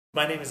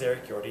My name is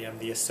Yordy. I'm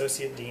the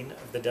Associate Dean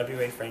of the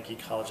W.A. Franke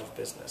College of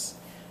Business.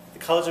 The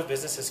College of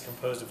Business is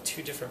composed of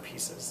two different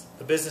pieces: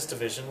 the Business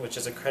Division, which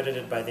is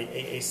accredited by the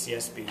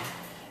AACSB,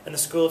 and the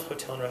School of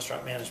Hotel and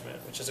Restaurant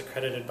Management, which is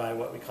accredited by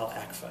what we call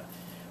ACFA.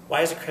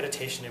 Why is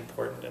accreditation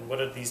important, and what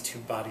do these two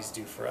bodies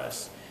do for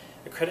us?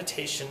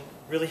 Accreditation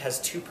really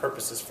has two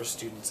purposes for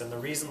students, and the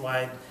reason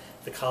why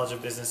the College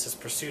of Business has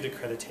pursued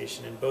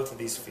accreditation in both of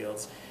these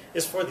fields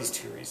is for these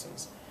two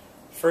reasons.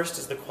 First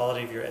is the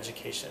quality of your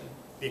education.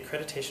 The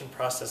accreditation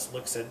process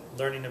looks at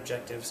learning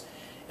objectives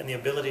and the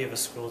ability of a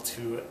school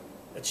to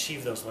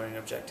achieve those learning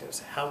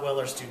objectives. How well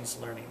are students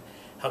learning?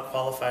 How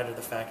qualified are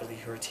the faculty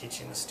who are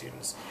teaching the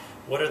students?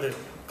 What are the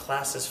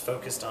classes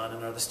focused on,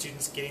 and are the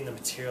students getting the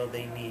material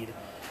they need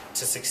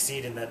to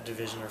succeed in that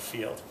division or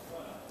field?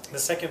 The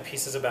second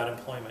piece is about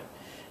employment.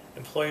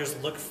 Employers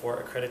look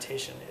for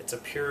accreditation. It's a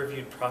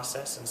peer-reviewed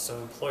process, and so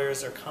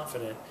employers are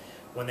confident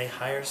when they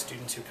hire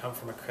students who come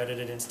from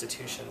accredited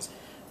institutions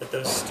that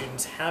those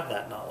students have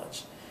that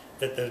knowledge,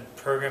 that the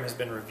program has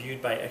been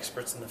reviewed by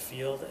experts in the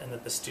field, and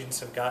that the students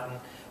have gotten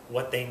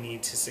what they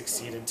need to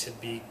succeed and to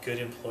be good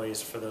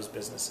employees for those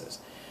businesses.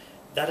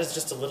 That is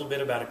just a little bit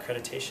about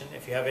accreditation.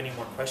 If you have any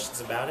more questions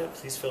about it,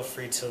 please feel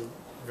free to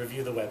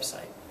review the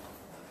website.